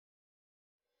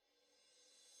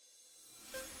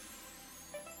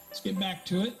get back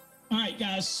to it. All right,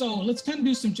 guys, so let's kind of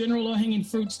do some general low-hanging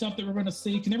fruit stuff that we're going to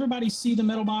see. Can everybody see the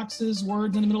metal boxes,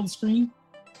 words in the middle of the screen?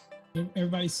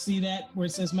 Everybody see that where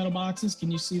it says metal boxes?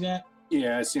 Can you see that?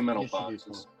 Yeah, I see metal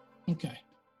boxes. Okay.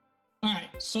 All right,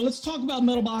 so let's talk about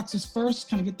metal boxes first,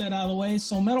 kind of get that out of the way.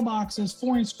 So metal boxes,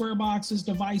 4-inch square boxes,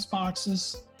 device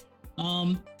boxes.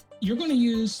 You're going to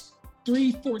use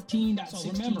 314.16.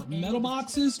 So remember, metal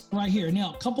boxes right here.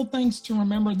 Now, a couple things to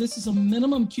remember. This is a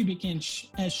minimum cubic inch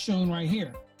as shown right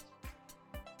here.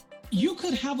 You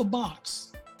could have a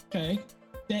box, okay,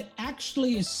 that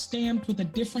actually is stamped with a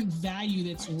different value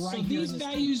that's right here. So these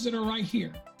values that are right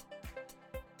here.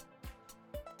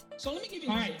 So let me give you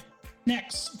an example.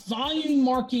 Next, volume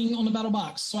marking on the metal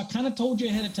box. So I kind of told you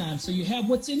ahead of time. So you have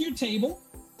what's in your table.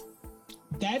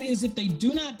 That is if they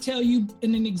do not tell you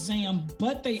in an exam,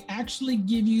 but they actually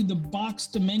give you the box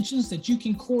dimensions that you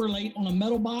can correlate on a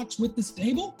metal box with this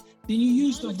table, then you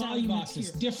use the volume box.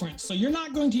 It's different. So you're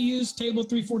not going to use table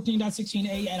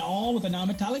 314.16a at all with a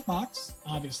non-metallic box,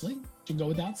 obviously, to go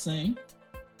without saying.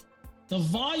 The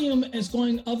volume is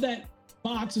going of that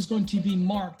box is going to be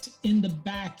marked in the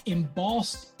back,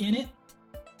 embossed in it,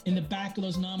 in the back of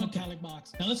those non-metallic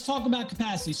boxes. Now let's talk about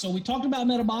capacity. So we talked about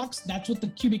metal box. That's what the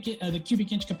cubic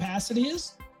inch capacity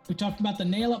is. We talked about the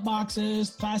nail-up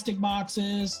boxes, plastic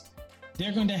boxes.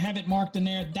 They're going to have it marked in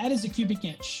there. That is a cubic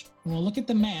inch. We'll look at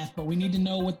the math, but we need to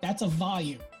know what that's a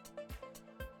volume.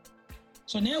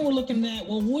 So now we're looking at,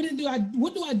 well, what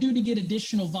do I do to get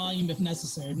additional volume if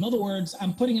necessary? In other words,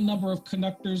 I'm putting a number of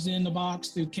conductors in the box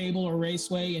through cable or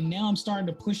raceway, and now I'm starting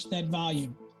to push that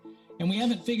volume. And we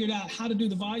haven't figured out how to do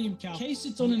the volume count. In case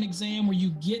it's on an exam where you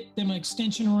get them an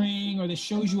extension ring or that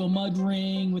shows you a mud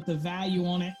ring with the value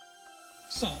on it.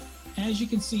 So as you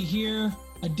can see here,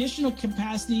 additional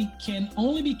capacity can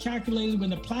only be calculated when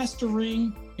the plaster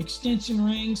ring, extension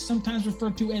ring, sometimes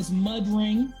referred to as mud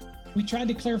ring. We tried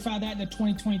to clarify that in the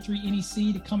 2023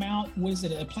 NEC to come out. Was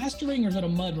it a plaster ring or is it a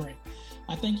mud ring?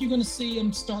 I think you're going to see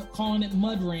them start calling it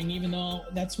mud ring, even though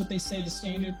that's what they say the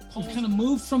standard. We've kind of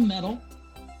moved from metal.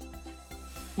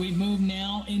 We've moved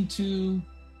now into,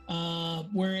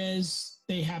 whereas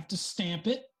they have to stamp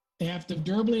it, they have to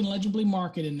durably and legibly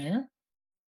mark it in there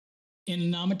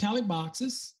in non-metallic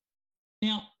boxes.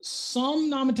 Now, some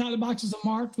non-metallic boxes are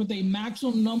marked with a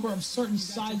maximum number of certain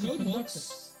sizes of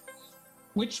conductors.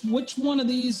 Which one of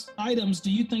these items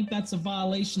do you think that's a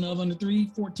violation of under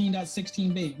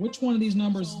 314.16b? Which one of these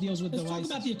numbers deals with devices? Let's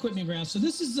talk about the equipment ground. So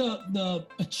this is a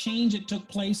change that took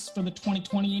place for the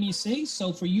 2020 NEC.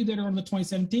 So for you that are on the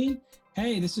 2017,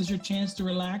 hey, this is your chance to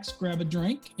relax, grab a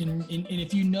drink. And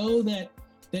if you know that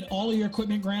all of your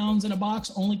equipment grounds in a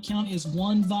box only count as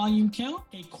one volume count,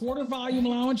 a quarter volume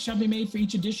allowance shall be made for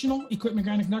each additional equipment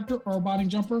grounding conductor or bonding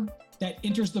jumper that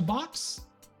enters the box,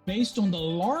 based on the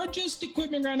largest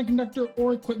equipment grounding conductor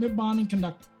or equipment bonding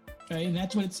conductor. Okay, and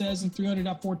that's what it says in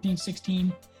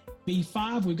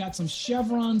 300.1416b5. We've got some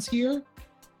chevrons here.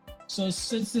 So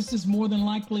since this is more than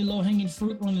likely low-hanging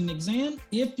fruit on an exam,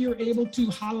 if you're able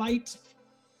to highlight,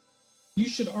 you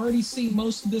should already see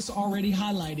most of this already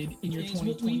highlighted in your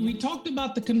 2020. We talked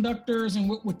about the conductors and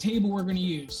what table we're going to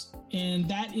use, and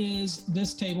that is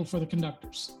this table for the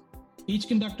conductors. Each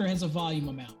conductor has a volume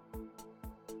amount.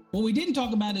 What we didn't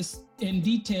talk about is in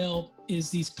detail is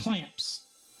these clamps.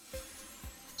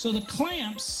 So the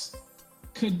clamps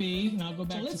could be, and I'll go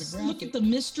back to the graphic. Look at the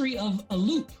mystery of a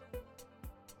loop.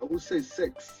 I would say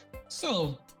 6.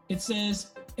 So it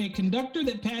says a conductor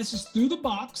that passes through the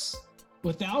box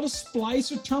without a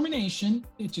splice or termination,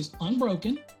 which is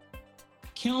unbroken,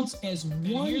 counts as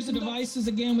one. Here's the devices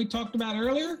again we talked about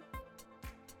earlier.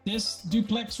 This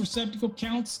duplex receptacle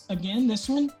counts again, this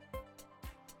one.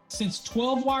 Since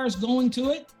 12 wires going to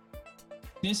it,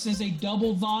 this is a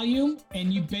double volume,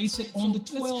 and you base it on the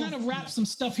 12. Let's kind of wrap some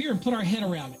stuff here and put our head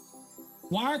around it.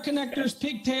 Wire connectors,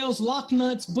 pigtails, lock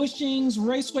nuts, bushings,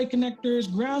 raceway connectors,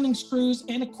 grounding screws,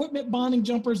 and equipment bonding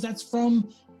jumpers. That's from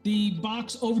the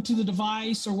box over to the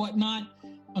device or whatnot.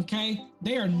 Okay,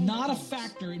 they are not a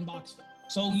factor in box.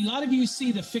 So a lot of you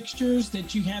see the fixtures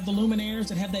that you have, the luminaires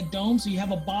that have that dome. So you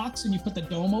have a box and you put the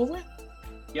dome over it.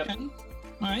 Yep. Okay?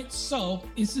 All right, so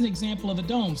it's an example of a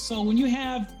dome. So when you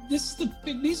have, these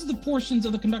are the portions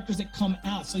of the conductors that come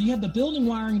out. So you have the building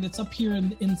wiring that's up here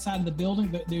inside of the building,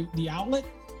 the outlet,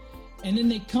 and then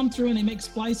they come through and they make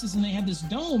splices and they have this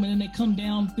dome, and then they come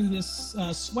down through this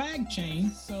swag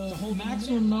chain. So the whole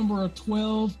maximum number of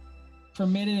 12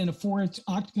 permitted in a 4-inch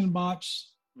octagon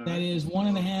box that is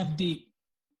 1.5 deep.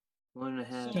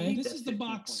 1.5. Okay, this is the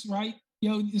box, right?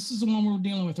 This is the one we're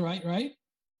dealing with, right?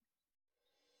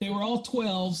 They were all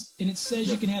 12s, and it says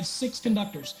you can have 6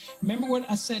 conductors. Remember what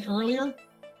I said earlier?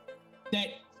 That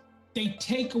they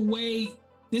take away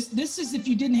this. This is if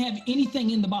you didn't have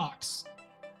anything in the box.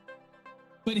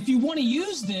 But if you want to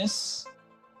use this,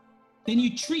 then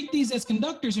you treat these as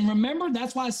conductors. And remember,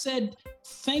 that's why I said,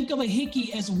 think of a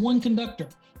hickey as one conductor.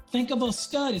 Think of a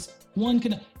stud as one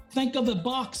conductor. Think of a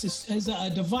box as a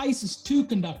device as two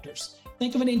conductors.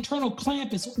 Think of an internal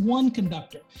clamp as one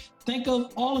conductor. Think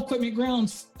of all equipment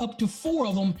grounds up to 4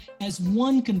 of them as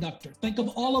one conductor. Think of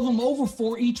all of them over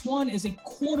 4, each one as a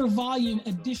quarter volume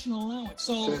additional allowance.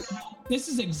 So this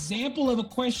is an example of a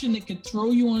question that could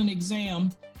throw you on an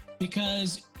exam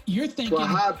because you're thinking. What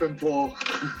happened, Paul?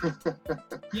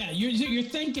 Yeah, you're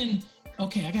thinking,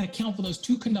 okay, I got to count for those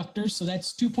 2 conductors. So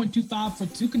that's 2.25 for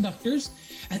 2 conductors.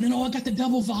 And then, I got the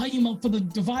double volume up for the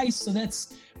device. So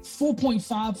that's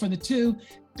 4.5 for the 2.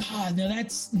 God, now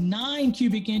that's 9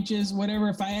 cubic inches, whatever.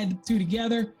 If I add the 2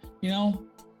 together,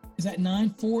 is that 9,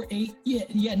 4, 8?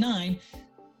 Yeah, 9.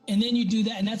 And then you do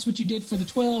that. And that's what you did for the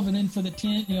 12. And then for the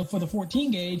 10, for the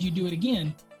 14 gauge, you do it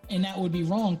again. And that would be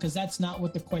wrong because that's not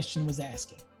what the question was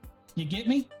asking. You get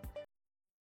me?